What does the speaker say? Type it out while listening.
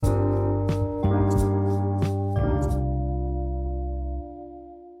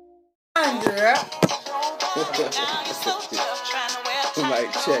Mic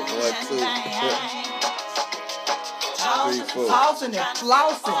check 1, 2. 3, 4. Flossing and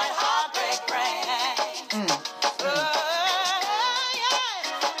flossing.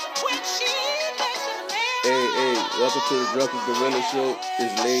 Hey, welcome to the Drunken Gorilla Show.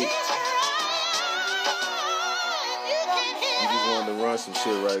 It's late. We just wanted to run some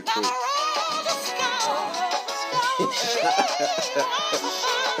shit right quick.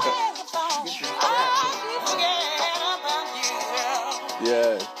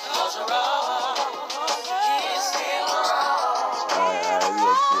 Yeah.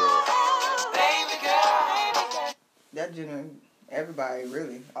 That everybody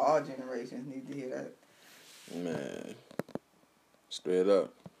really, all generations need to hear that. Man, straight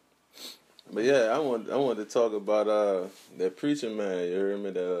up. But yeah, I want to talk about that preacher man. You heard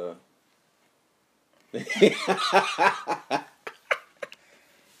me?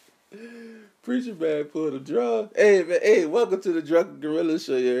 Preacher man pulled a drum. Hey man, hey, welcome to the Drunken Gorilla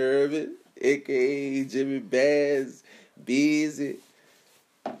Show. You heard me? AKA Jimmy Bass, Busy.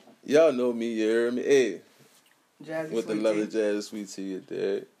 Y'all know me. You heard me? Hey, Jazzy with the Sweet love Tea. of Jazzy Sweet Tea,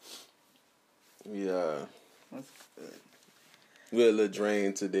 there. That's good. We're a little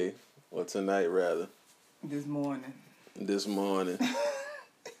drained today, or tonight rather. This morning.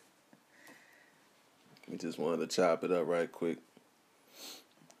 We just wanted to chop it up right quick.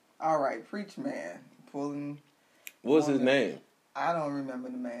 All right, preacher man pulling. What's his name? I don't remember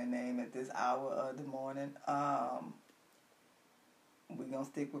the man's name at this hour of the morning. We're gonna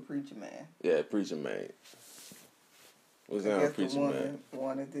stick with preacher man. Yeah, preacher man. What's going on, preacher man?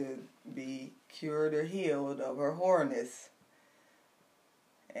 Wanted to be cured or healed of her whoreness,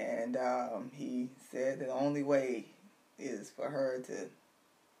 and he said the only way is for her to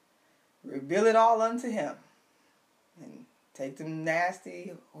reveal it all unto him and take them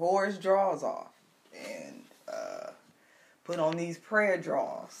nasty whorish drawers off and put on these prayer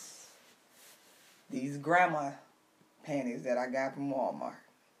drawers, these grandma panties that I got from Walmart.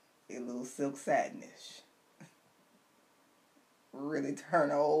 A little silk satinish. Really turn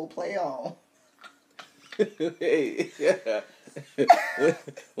the old play on. Hey, yeah.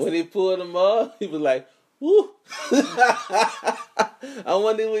 When he pulled them off, he was like, woo. I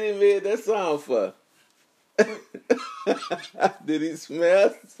wonder what he made that sound for. Did he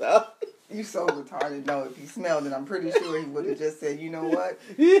smell something? You so retarded. No, if he smelled it, I'm pretty sure he would have just said, you know what?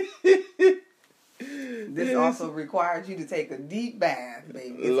 This also requires you to take a deep bath,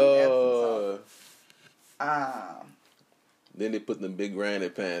 baby. It's Lord. Then they put the big granny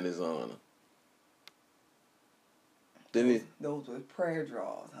panties on her. Those were prayer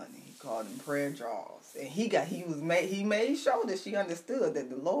drawers, honey. He called them prayer drawers. And he made sure that she understood that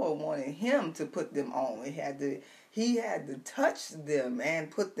the Lord wanted him to put them on. He had to touch them and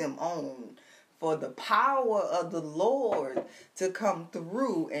put them on for the power of the Lord to come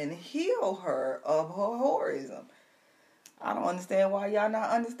through and heal her of her whorism. I don't understand why y'all not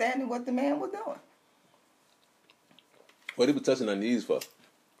understanding what the man was doing. What he was touching her knees for?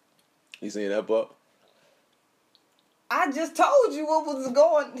 You seen that part? I just told you what was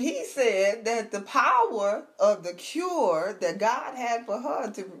going. He said that the power of the cure that God had for her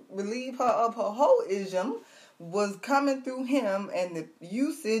to relieve her of her whoreism was coming through him and the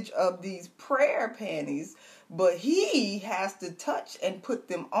usage of these prayer panties. But he has to touch and put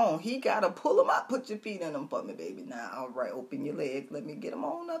them on. He got to pull them up. Put your feet in them for me, baby. Now, all right, open your legs. Let me get them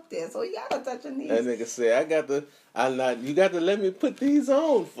on up there. So you got to touch your knees. That nigga say, you got to let me put these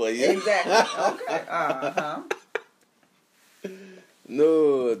on for you. Exactly. Okay. Uh-huh.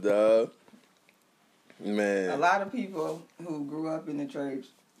 No, dog. Man. A lot of people who grew up in the church,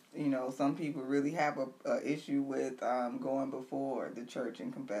 you know, some people really have a issue with going before the church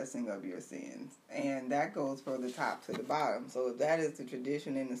and confessing of your sins. And that goes from the top to the bottom. So if that is the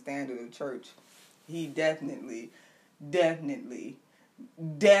tradition and the standard of church, he definitely, if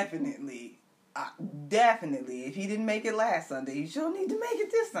he didn't make it last Sunday, he sure need to make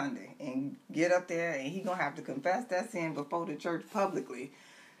it this Sunday and get up there, and he gonna have to confess that sin before the church publicly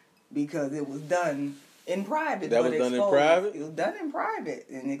because it was done in private. That was done in private? It was done in private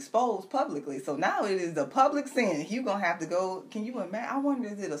and exposed publicly. So now it is a public sin. You gonna have to go. Can you imagine? I wonder,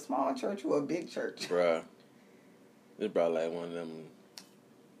 is it a small church or a big church? Bruh. It's probably like one of them,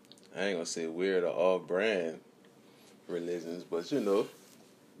 I ain't gonna say weird or off-brand religions, but you know,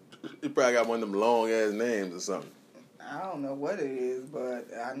 he probably got one of them long-ass names or something. I don't know what it is, but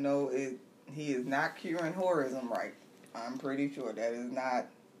I know he is not curing whorism right. I'm pretty sure that is not.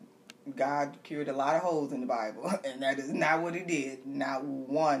 God cured a lot of holes in the Bible, and that is not what he did, not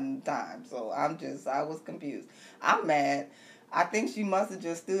one time. So I was confused. I'm mad. I think she must have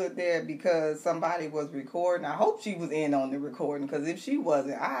just stood there because somebody was recording. I hope she was in on the recording, because if she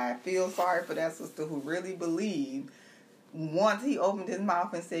wasn't, I feel sorry for that sister who really believed once he opened his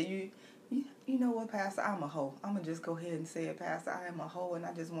mouth and said, you know what, Pastor, I'm a hoe. I'm going to just go ahead and say it, Pastor. I am a hoe, and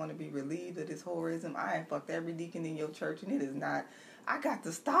I just want to be relieved of this whoreism. I ain't fucked every deacon in your church, and it is not. I got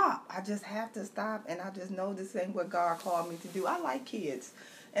to stop. I just have to stop, and I just know this ain't what God called me to do. I like kids.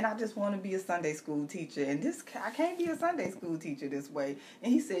 And I just want to be a Sunday school teacher. And I can't be a Sunday school teacher this way.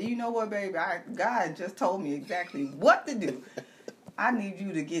 And he said, you know what, baby? God just told me exactly what to do. I need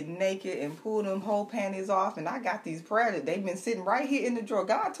you to get naked and pull them whole panties off. And I got these prayer. They've been sitting right here in the drawer.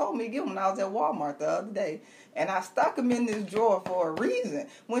 God told me to get them when I was at Walmart the other day. And I stuck them in this drawer for a reason.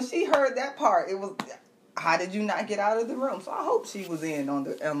 When she heard that part, it was, how did you not get out of the room? So I hope she was in on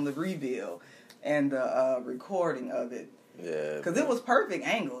the reveal and the recording of it. Yeah, because it was perfect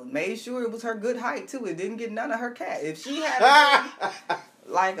angle. Made sure it was her good height too. It didn't get none of her cat. If she had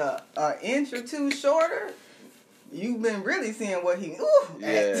like a inch or two shorter, you've been really seeing what he.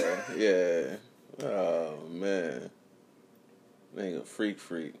 Yeah. Oh man, ain't a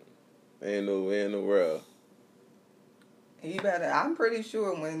freak. Ain't no way in the world. He better. I'm pretty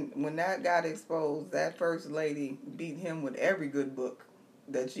sure when that got exposed, that first lady beat him with every good book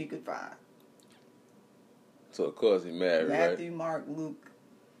that she could find. So, of course, he married, Matthew, right? Mark, Luke,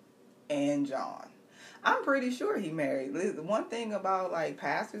 and John. I'm pretty sure he married. One thing about, like,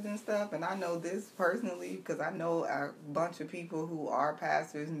 pastors and stuff, and I know this personally because I know a bunch of people who are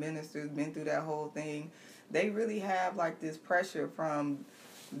pastors, ministers, been through that whole thing. They really have, like, this pressure from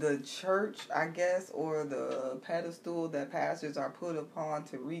the church, I guess, or the pedestal that pastors are put upon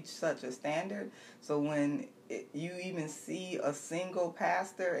to reach such a standard. So when you even see a single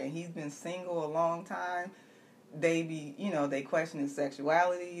pastor and he's been single a long time, they question his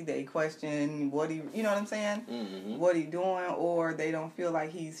sexuality, they question what he, you know what I'm saying? Mm-hmm. What he doing, or they don't feel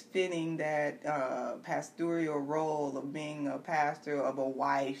like he's fitting that pastoral role of being a pastor of a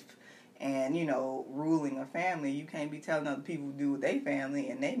wife and, ruling a family. You can't be telling other people to do with their family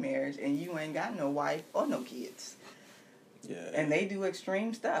and their marriage, and you ain't got no wife or no kids. Yeah. And they do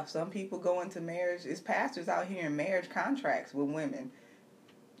extreme stuff. Some people go into marriage, it's pastors out here in marriage contracts with women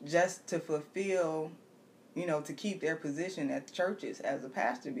just to fulfill, to keep their position at churches as a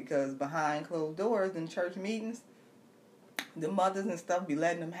pastor, because behind closed doors in church meetings, the mothers and stuff be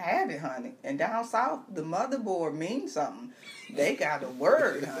letting them have it, honey. And down south, the motherboard means something. They got a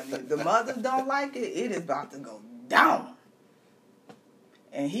word, honey. The mothers don't like it, it is about to go down.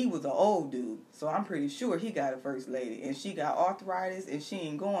 And he was an old dude, so I'm pretty sure he got a first lady. And she got arthritis, and she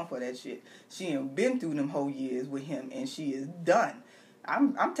ain't going for that shit. She ain't been through them whole years with him, and she is done.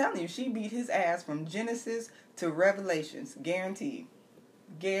 I'm telling you, she beat his ass from Genesis to Revelations. Guaranteed.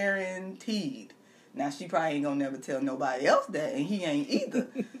 Now, she probably ain't gonna never tell nobody else that, and he ain't either.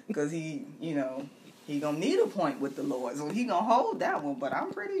 Because he gonna need a point with the Lord. So he gonna hold that one. But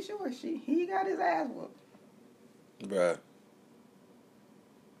I'm pretty sure he got his ass whooped. Bruh.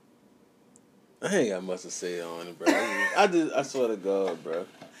 I ain't got much to say on it, bro. I swear to God, bro.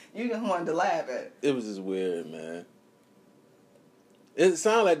 You just wanted to laugh at it. It was just weird, man. It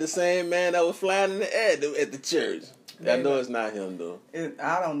sounded like the same man that was flying in the air at the church. I know it's not him, though.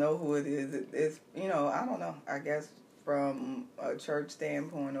 I don't know who it is. It's I don't know. I guess from a church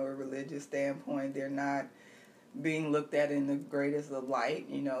standpoint or a religious standpoint, they're not being looked at in the greatest of light.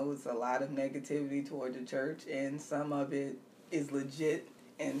 It's a lot of negativity toward the church, and some of it is legit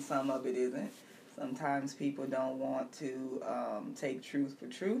and some of it isn't. Sometimes people don't want to take truth for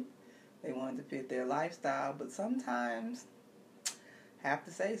truth. They want it to fit their lifestyle, but sometimes, have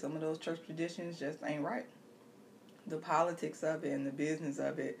to say, some of those church traditions just ain't right. The politics of it and the business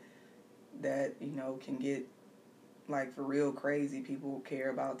of it that, can get, like, for real crazy. People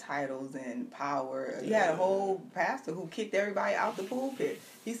care about titles and power. You had a whole pastor who kicked everybody out the pulpit.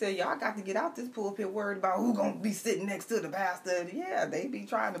 He said, y'all got to get out this pulpit worried about who gonna be sitting next to the pastor. Yeah, they be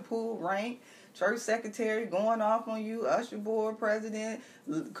trying to pull rank. Church secretary going off on you, usher board president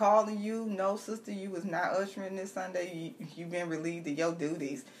calling you, no sister, you was not ushering this Sunday, you been relieved of your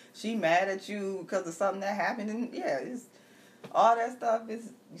duties. She mad at you because of something that happened, and it's all that stuff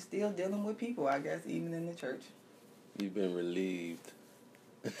is, you still dealing with people, I guess, even in the church. You've been relieved.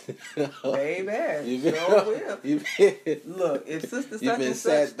 Baby, sure will. Look, if sister such and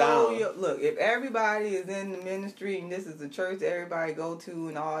such stole your, look, if everybody is in the ministry and this is the church that everybody go to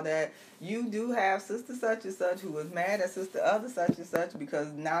and all that, you do have sister such and such who was mad at sister other such and such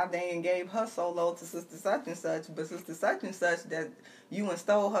because now they ain't gave her solo to sister such and such, but sister such and such that you and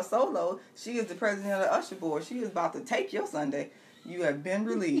stole her solo, she is the president of the usher board. She is about to take your Sunday. You have been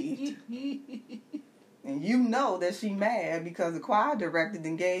relieved. And you know that she mad because the choir director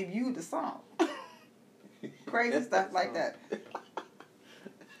then gave you the song. Crazy stuff like that.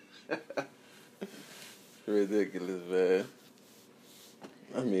 Ridiculous, man.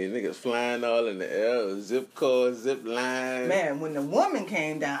 I mean, niggas flying all in the air, zip cord, zip line. Man, when the woman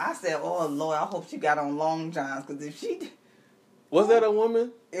came down, I said, "Oh Lord, I hope she got on long johns, because if she was that a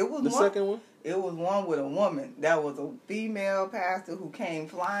woman? It was the one, second one. It was one with a woman. That was a female pastor who came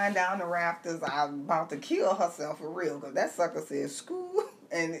flying down the rafters. I was about to kill herself for real, because that sucker said "school"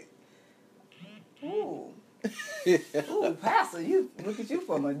 and ooh, pastor, you look at you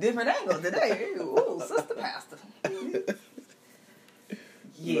from a different angle today. Ooh, sister pastor.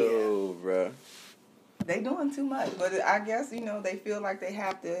 Yeah. No, bruh. They doing too much, but I guess, they feel like they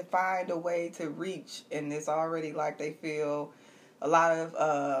have to find a way to reach, and it's already like they feel a lot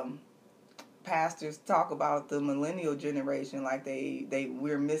of pastors talk about the millennial generation like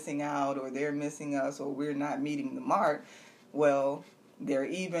we're missing out, or they're missing us, or we're not meeting the mark. Well, they're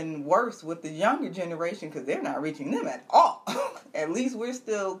even worse with the younger generation because they're not reaching them at all. At least we're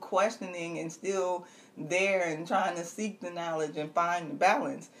still questioning and still there and trying to seek the knowledge and find the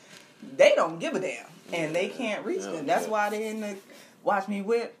balance. They don't give a damn, and they can't reach them. That's why they're in the watch me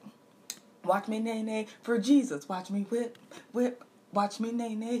whip, watch me nay nay for Jesus, watch me whip, watch me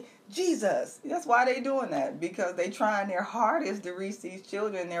nay nay Jesus. That's why they doing that, because they trying their hardest to reach these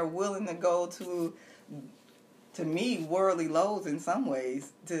children. They're willing to go to me, worldly lows in some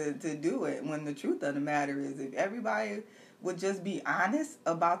ways to do it, when the truth of the matter is, if everybody would just be honest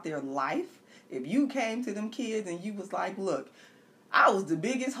about their life, if you came to them kids and you was like, look, I was the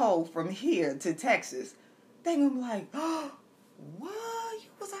biggest hoe from here to Texas, they gonna be like, oh, what? You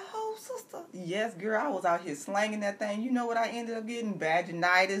was a hoe, sister? Yes, girl, I was out here slanging that thing. You know what I ended up getting?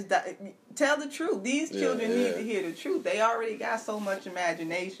 Vaginitis. Tell the truth. These children need to hear the truth. They already got so much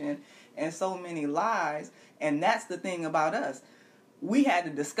imagination and so many lies. And that's the thing about us. We had to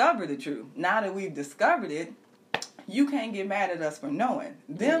discover the truth. Now that we've discovered it, you can't get mad at us for knowing.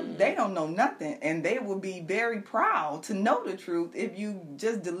 Them, they don't know nothing. And they will be very proud to know the truth if you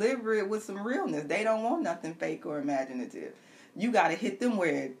just deliver it with some realness. They don't want nothing fake or imaginative. You got to hit them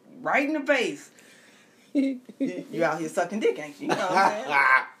right in the face. You out here sucking dick, ain't you? You know what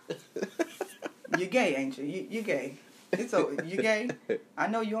I'm saying? You're gay, ain't you? You're gay. It's over. You gay? I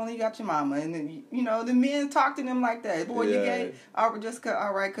know you only got your mama, and then the men talk to them like that. Boy, you gay? All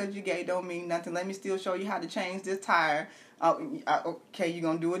right, cause you gay don't mean nothing. Let me still show you how to change this tire. Okay, you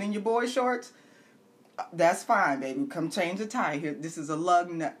gonna do it in your boy shorts? That's fine, baby. Come change the tire here. This is a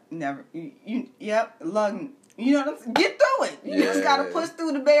lug. Never. Yep, lug. You know what I'm saying? Get through it. You just gotta push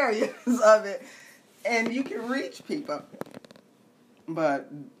through the barriers of it, and you can reach people. But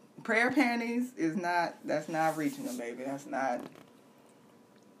prayer panties that's not reaching them, baby. That's not,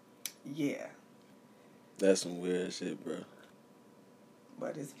 That's some weird shit, bro.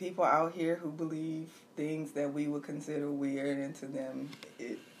 But it's people out here who believe things that we would consider weird, and to them,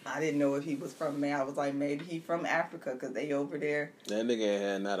 I didn't know if he was from me. I was like, maybe he from Africa, because they over there. That nigga ain't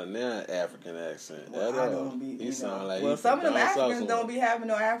had not a African accent. Well, I don't be, he sound like well, some of them Africans don't be having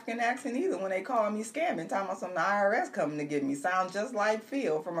no African accent either when they call me scamming, talking about some IRS coming to get me. Sound just like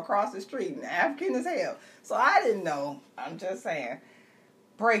Phil from across the street, and African as hell. So I didn't know. I'm just saying.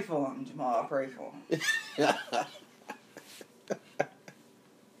 Pray for him, Jamal. Pray for him.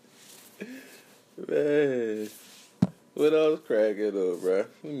 Man. What else cracking though, bro?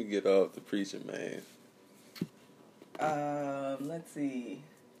 Let me get off the preaching, man. Let's see.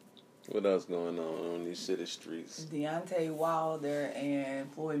 What else going on these city streets? Deontay Wilder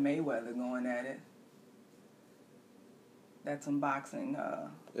and Floyd Mayweather going at it. That's some boxing.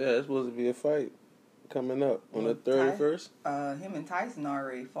 Yeah, it's supposed to be a fight coming up on the 31st. Him and Tyson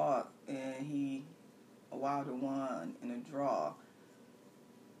already fought, and Wilder won in a draw.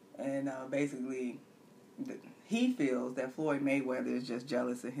 And basically, he feels that Floyd Mayweather is just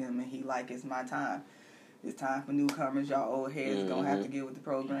jealous of him, and he it's my time. It's time for newcomers. Y'all old heads gonna have to get with the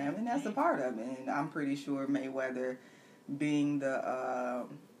program, and that's a part of it. And I'm pretty sure Mayweather, being the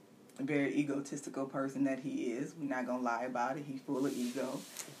very egotistical person that he is, we're not gonna lie about it. He's full of ego.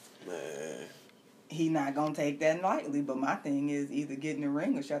 Man, he not gonna take that lightly. But my thing is either get in the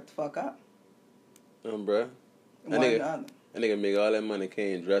ring or shut the fuck up. Bruh. One or the other. That nigga make all that money,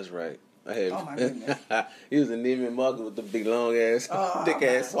 can't dress right. Oh my goodness. He was a Neiman Marcus with the big long ass, thick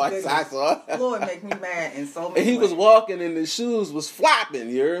ass white socks on. Lord make me mad in so many And he ways. was walking and the shoes was flopping,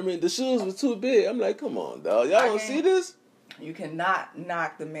 you hear me? The shoes was too big. I'm like, come on, dog. Y'all don't see this? You cannot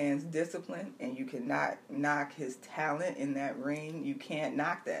knock the man's discipline, and you cannot knock his talent in that ring. You can't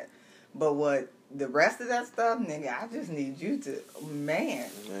knock that. But what the rest of that stuff, nigga, I just need you to, man,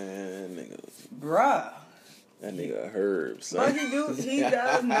 nigga. Bruh. That nigga a herb, son. But he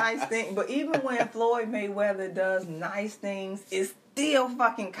does nice things. But even when Floyd Mayweather does nice things, it's still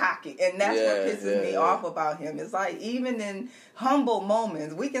fucking cocky. And that's what pisses me off about him. It's like, even in humble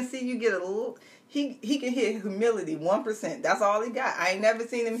moments, we can see you get a little... He can hit humility 1%. That's all he got. I ain't never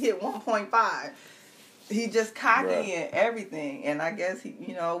seen him hit 1.5. He just cocky and everything. And I guess,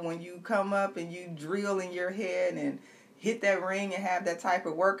 when you come up and you drill in your head and hit that ring and have that type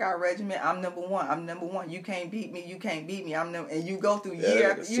of workout regimen, I'm number one. You can't beat me. And you go through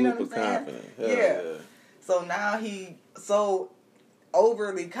years. You know what I'm saying? Yeah. So now he so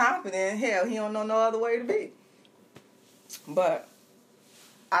overly confident. Hell, he don't know no other way to be. But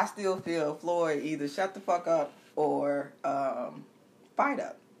I still feel Floyd either shut the fuck up or fight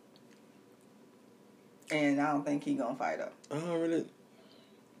up. And I don't think he gonna fight up. I don't really.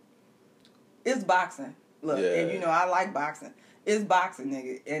 It's boxing. Look, and I like boxing. It's boxing,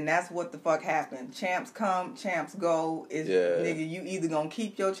 nigga. And that's what the fuck happened. Champs come, champs go. Nigga, you either gonna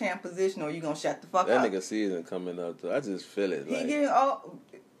keep your champ position or you gonna shut the fuck up. That nigga season coming up, though. I just feel it.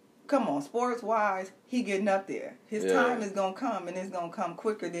 Come on, sports-wise, he getting up there. His time is gonna come, and it's gonna come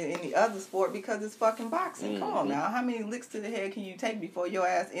quicker than any other sport because it's fucking boxing. Come on now. How many licks to the head can you take before your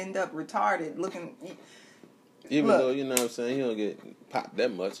ass end up retarded looking... Even though, you know what I'm saying, he don't get popped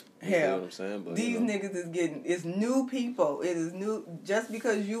that much. Hell, you know what I'm saying? But, these niggas is getting, it's new people. It is new. Just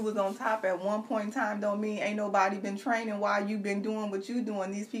because you was on top at one point in time don't mean ain't nobody been training while you been doing what you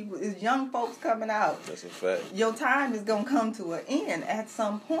doing. These people is young folks coming out. That's a fact. Your time is going to come to an end at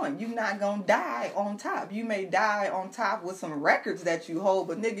some point. You're not going to die on top. You may die on top with some records that you hold,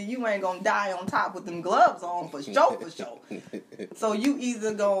 but nigga, you ain't going to die on top with them gloves on for sure. So you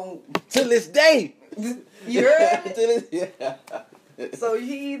either going to this day. You heard me? So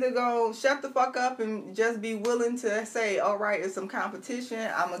he either gonna shut the fuck up and just be willing to say, all right, it's some competition.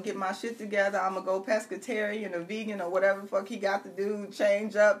 I'm gonna get my shit together. I'm gonna go pescatarian or vegan or whatever the fuck he got to do,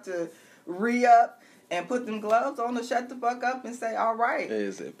 change up to re-up and put them gloves on to shut the fuck up and say, all right.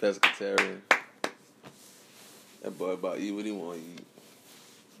 He said pescatarian. That boy about to eat what he want to eat.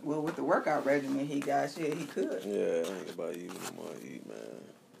 Well, with the workout regimen he got, shit, he could. Yeah, I ain't about to eat what he want to eat, man.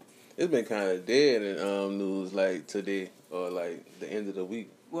 It's been kind of dead in news like today or like the end of the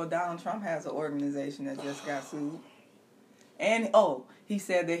week. Well, Donald Trump has an organization that just got sued. And, he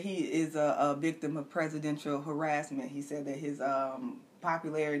said that he is a victim of presidential harassment. He said that his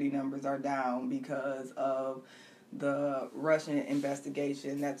popularity numbers are down because of the Russian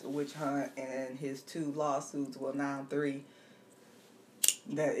investigation. That's a witch hunt, and his 2 lawsuits, well, now 3,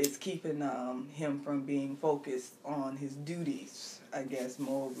 that it's keeping him from being focused on his duties, I guess,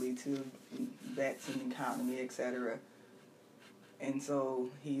 mostly to vets and economy, etc. And so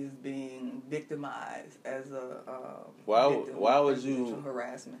he is being victimized as a why would you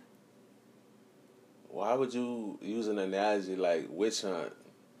harassment? Why would you use an analogy like witch hunt?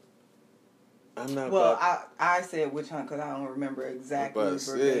 I'm not. Well, I said witch hunt because I don't remember exactly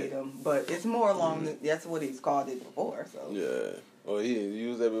verbatim, but it's more along. That's what he's called it before. So yeah. Oh, he didn't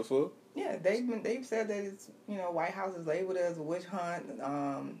use that before? Yeah, they've said that it's, White House is labeled as a witch hunt,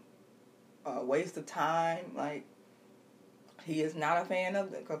 a waste of time. Like, he is not a fan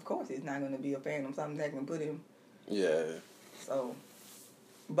of it. Of course, he's not going to be a fan of something that can put him. Yeah. So,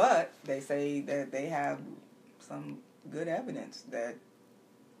 but they say that they have some good evidence that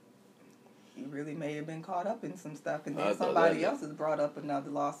he really may have been caught up in some stuff, and then somebody else has brought up another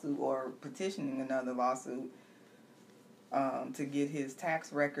lawsuit or petitioning another lawsuit. To get his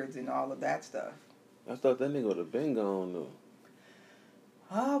tax records and all of that stuff. I thought that nigga would have been gone, though.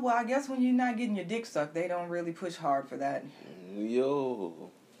 Well, I guess when you're not getting your dick sucked, they don't really push hard for that. Yo.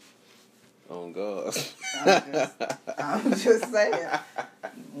 Oh, God. I'm just saying.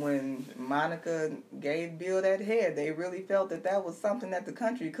 When Monica gave Bill that head, they really felt that was something that the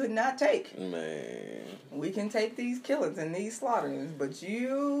country could not take. Man. We can take these killings and these slaughterings, but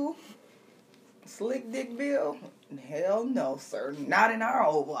you... Slick Dick Bill? Hell no, sir. Not in our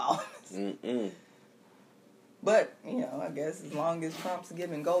Oval Office. But, I guess as long as Trump's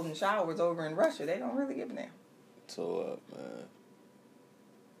giving golden showers over in Russia, they don't really give a damn. So man.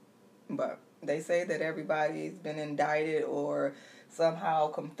 But they say that everybody's been indicted or somehow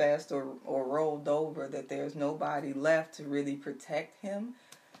confessed or rolled over, that there's nobody left to really protect him.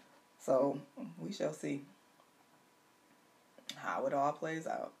 So, we shall see how it all plays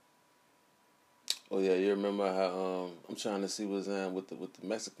out. Oh yeah, you remember how I'm trying to see what's with the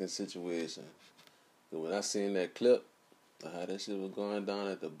Mexican situation. When I seen that clip, how that shit was going down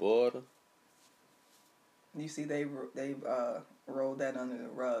at the border. You see, they roll that under the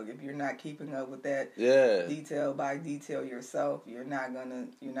rug. If you're not keeping up with that Yeah. detail by detail yourself, you're not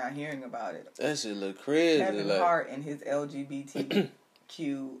hearing about it. That shit look crazy. Kevin like, Hart and his LGBTQ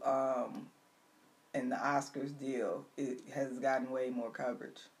and the Oscars deal, it has gotten way more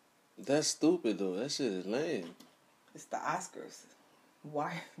coverage. That's stupid though. That shit is lame. It's the Oscars.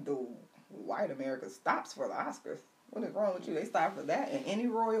 Why the white America stops for the Oscars? What is wrong with you? They stop for that. And any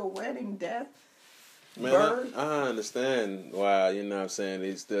royal wedding, death, Man, birth. I understand why, you know what I'm saying,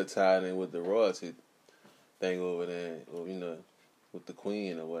 they still tied in with the royalty thing over there, or, you know, with the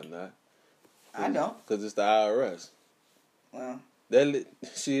queen or whatnot. I don't. Because it's the IRS. Well,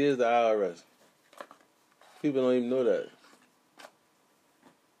 She is the IRS. People don't even know that.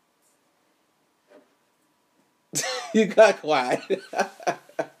 You got quiet. That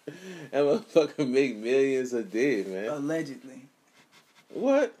motherfucker make millions a day, man. allegedly.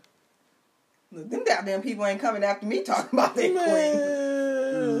 What? Look, them goddamn people ain't coming after me talking about their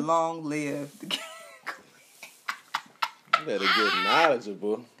queen. Long live the king. You better get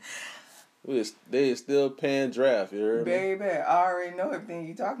knowledgeable. They still paying draft, you heard me? Very bad. I already know everything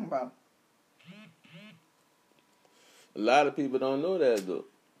you talking about. A lot of people don't know that, though.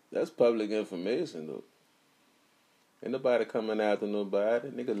 That's public information, though. Ain't nobody coming after nobody.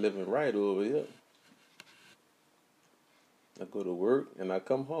 Nigga living right over here. I go to work and I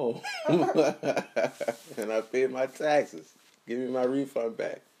come home. And I pay my taxes. Give me my refund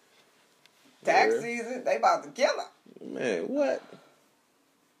back. Tax Yeah. season, they about to kill her. Man, what?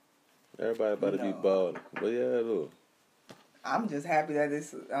 Everybody about to be balling. But yeah, though. I'm just happy that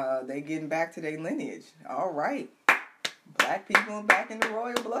they getting back to their lineage. All right. Black people back in the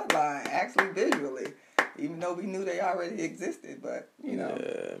royal bloodline, actually visually. Even though we knew they already existed, but, you know.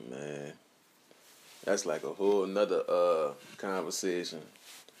 Yeah, man. That's like a whole nother conversation.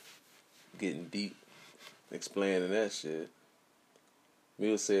 Getting deep. Explaining that shit.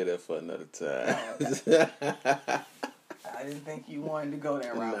 We'll say that for another time. I didn't think you wanted to go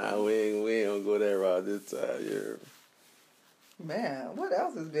that route. Nah, we ain't gonna go that route this time, yeah. Man, what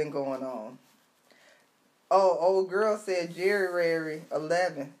else has been going on? Oh, old girl said Jerry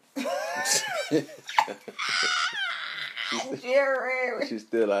 11. Jerry. She's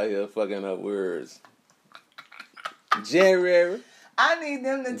still out here fucking up words. Jerry. I need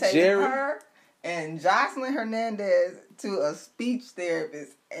them to take her and Jocelyn Hernandez to a speech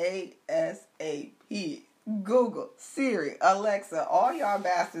therapist ASAP. Google, Siri, Alexa, all y'all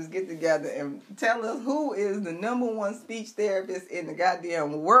bastards get together and tell us who is the #1 speech therapist in the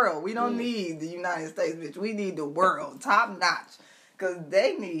goddamn world. We don't need the United States, bitch. We need the world. Top notch. Because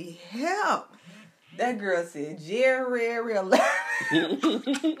they need help. That girl said, Jerry 11. I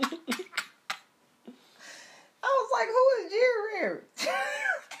was like, who is Jerry?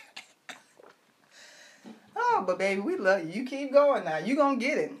 Oh, but baby, we love you. You keep going now. You gonna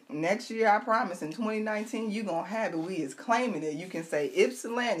get it. Next year, I promise, in 2019, you gonna have it. We is claiming it. You can say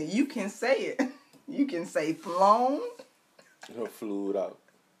Ypsilanti. You can say it. You can say flown. Her flew out.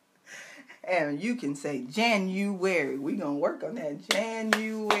 And you can say January. We gonna work on that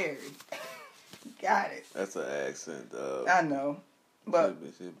January. Got it. That's an accent, dog. I know. But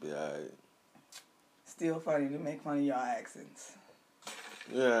should be alright. Still funny to make fun of y'all accents.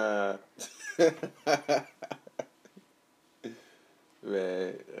 Yeah.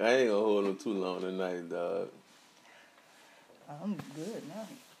 Man, I ain't gonna hold them too long tonight, dog. I'm good now.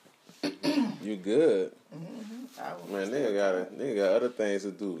 You good? Mm-hmm. Man, nigga got other things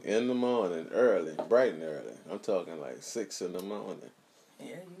to do in the morning, early, bright and early. I'm talking like 6 in the morning.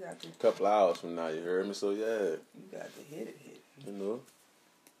 Yeah, you got to. Couple hours from now, you heard me? So yeah, You got to hit it. you know.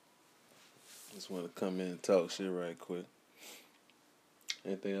 Just want to come in and talk shit right quick.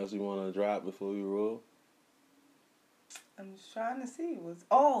 Anything else you want to drop before we roll? I'm just trying to see.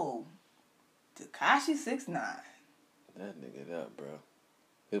 Tekashi 6ix9ine. That nigga that, bro.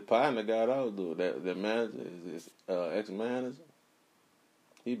 His partner got out, dude. That manager, his ex-manager,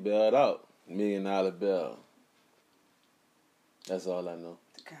 he bailed out. $1 million bail. That's all I know.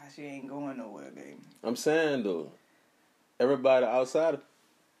 Tekashi ain't going nowhere, baby. I'm saying, though, everybody outside of...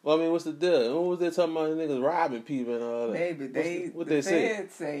 Well, I mean, what's the deal? What was they talking about? The niggas robbing people and all that. Baby, the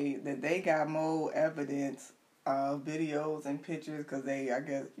feds say that they got more evidence of videos and pictures because they, I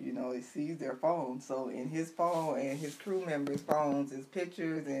guess, they seized their phones. So in his phone and his crew members' phones is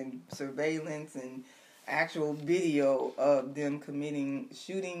pictures and surveillance and actual video of them committing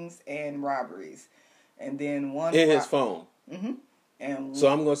shootings and robberies. And then one... In his phone? Mm-hmm. And so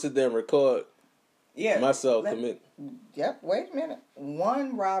I'm going to sit there and record myself commit... Yep, wait a minute.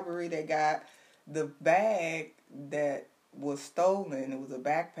 One robbery, they got the bag that was stolen. It was a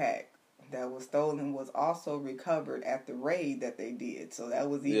backpack that was stolen was also recovered at the raid that they did. So that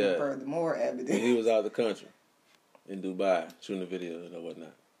was even furthermore evidence. And he was out of the country in Dubai shooting videos and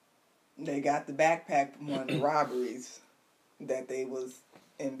whatnot. They got the backpack from one of the robberies that they was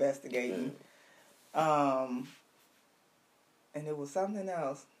investigating. And it was something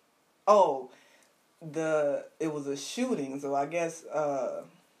else. Oh, it was a shooting, so I guess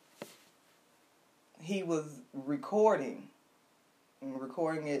he was recording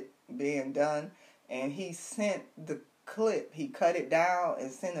it being done, and he sent the clip. He cut it down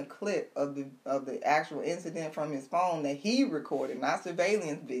and sent a clip of the actual incident from his phone that he recorded, not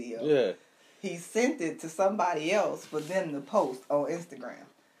surveillance video. Yeah. He sent it to somebody else for them to post on Instagram.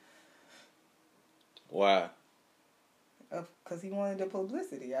 Why? Because he wanted the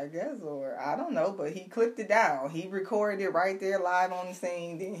publicity, I guess, or I don't know, but he clipped it down. He recorded it right there live on the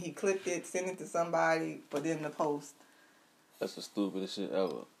scene, then he clipped it, sent it to somebody for them to post. That's the stupidest shit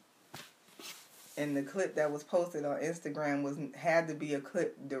ever. And the clip that was posted on Instagram had to be a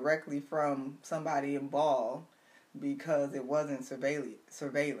clip directly from somebody involved because it wasn't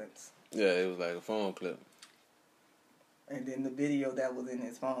surveillance. Yeah, it was like a phone clip. And then the video that was in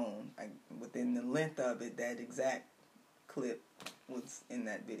his phone, like within the length of it, that exact clip was in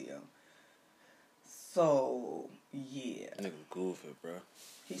that video. So, yeah. Nigga goofy, bro.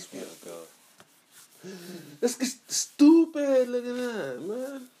 He's still God. Let's get stupid. Look at that,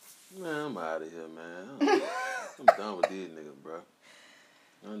 man. Man, I'm out of here, man. I'm done with these niggas, bro.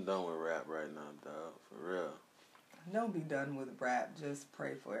 I'm done with rap right now, dog. For real. Don't be done with rap. Just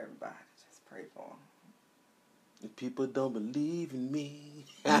pray for everybody. Just pray for them. If people don't believe in me.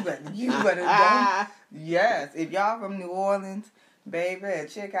 You better don't. Yes. If y'all from New Orleans, baby,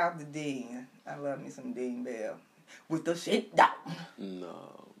 check out the Dean. I love me some Dean Bell. With the shakedown.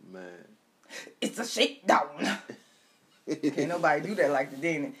 No, man. It's a shakedown. Can't nobody do that like the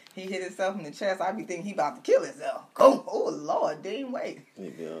Dean. He hit himself in the chest. I be thinking he about to kill himself. Oh, Lord, Dean, wait. He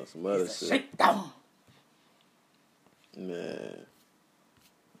be on some other It's a shit. shakedown. Man.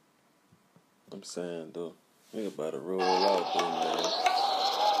 I'm saying, though. Nigga about to roll out, though, man.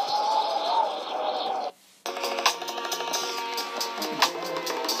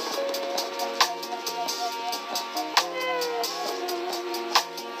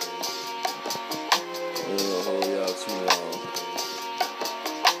 We ain't gonna hold y'all too long.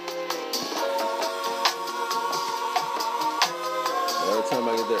 Every time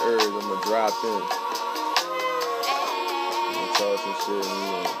I get the urge, I'm gonna drop in. I'm gonna talk some shit, you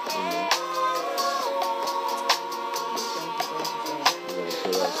know. I'm gonna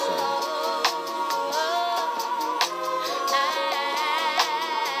put out something.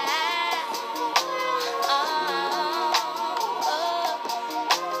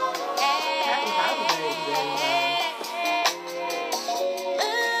 Happy holidays, and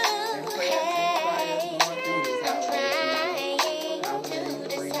prayers to everybody that's going through this holiday.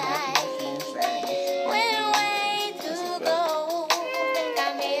 Holidays bring happiness and sadness.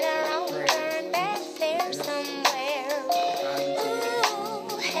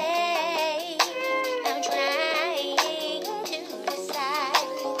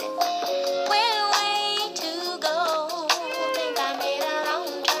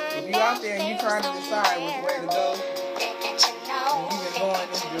 If you out there and you trying to decide which way to go, and you've been going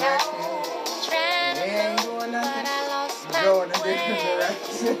this direction, and they ain't doing nothing, you go in a different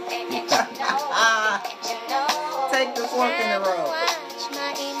direction. Take the fork in the road.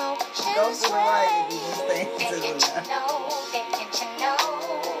 Go to the right if you just stay to the left.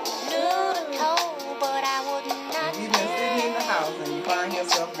 If you've been sitting in the house and you find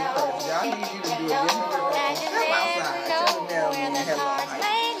yourself depressed, y'all need you to do a different direction. Step outside. Tell the mailman hello. How you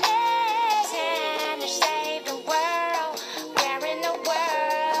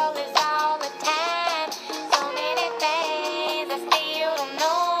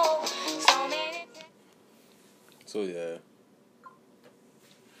So, yeah.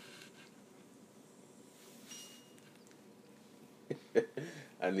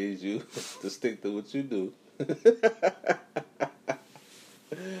 I need you to stick to what you do.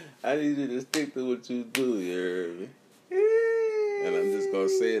 I need you to stick to what you do, you heard me? And I'm just gonna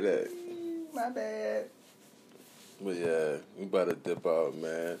say that. My bad. But yeah, we about to dip out,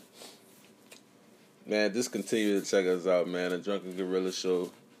 man. Man, just continue to check us out, man. The Drunken Gorilla Show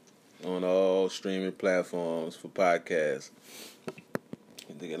on all streaming platforms for podcasts.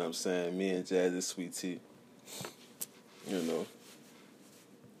 You dig what I'm saying? Me and Jazzy Sweet Tea. You know.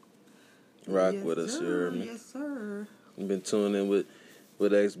 Rock Yes, with us, sir. you heard me? Yes, sir. You've been tuning in with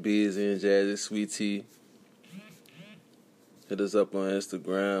XBeezy and Jazzy Sweet Tea. Hit us up on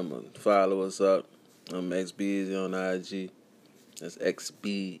Instagram or follow us up. I'm XBeezy on IG. That's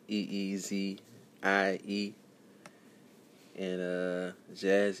XBEEZIE. And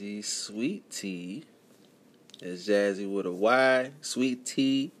Jazzy Sweet Tea. It's Jazzy with a Y. Sweet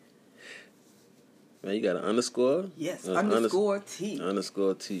Tea. Man, you got an underscore? Yes, underscore T.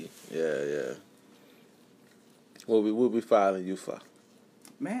 Underscore T. Yeah. What we filing you for?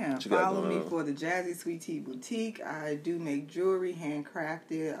 Man, follow me for the Jazzy Sweet Tea Boutique. I do make jewelry,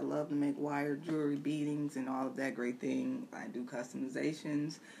 handcrafted. I love to make wire jewelry, beadings, and all of that great thing. I do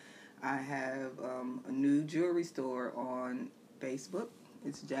customizations. I have a new jewelry store on Facebook.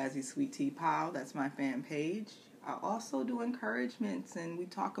 It's Jazzy Sweet Tea Pal. That's my fan page. I also do encouragements, and we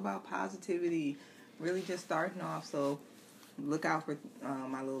talk about positivity. Really just starting off, so look out for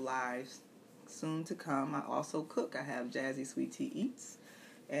my little lives soon to come. I also cook. I have Jazzy Sweet Tea Eats,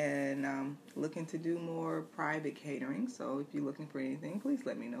 and looking to do more private catering. So if you're looking for anything, please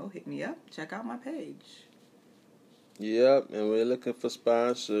let me know. Hit me up. Check out my page. Yep, and we're looking for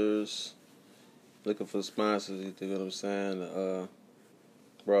sponsors. You know what I'm saying?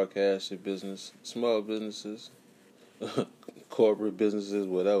 Broadcast your business, small businesses, corporate businesses,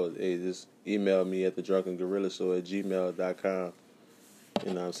 whatever. Hey, just email me at thedrunkengorillaShow@gmail.com.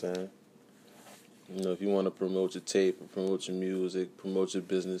 You know what I'm saying? You know, if you want to promote your tape, or promote your music, promote your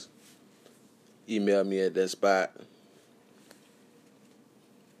business, email me at that spot.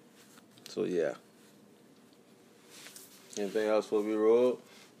 So, yeah. Anything else before we roll?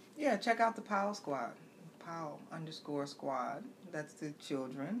 Yeah, check out the Powell Squad. Powell_squad. That's the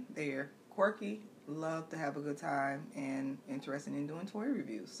children. They're quirky, love to have a good time, and interested in doing toy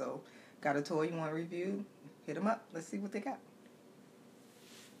reviews. So, got a toy you want to review? Hit them up. Let's see what they got.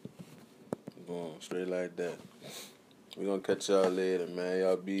 Boom, straight like that. We're going to catch y'all later, man.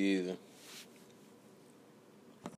 Y'all be easy.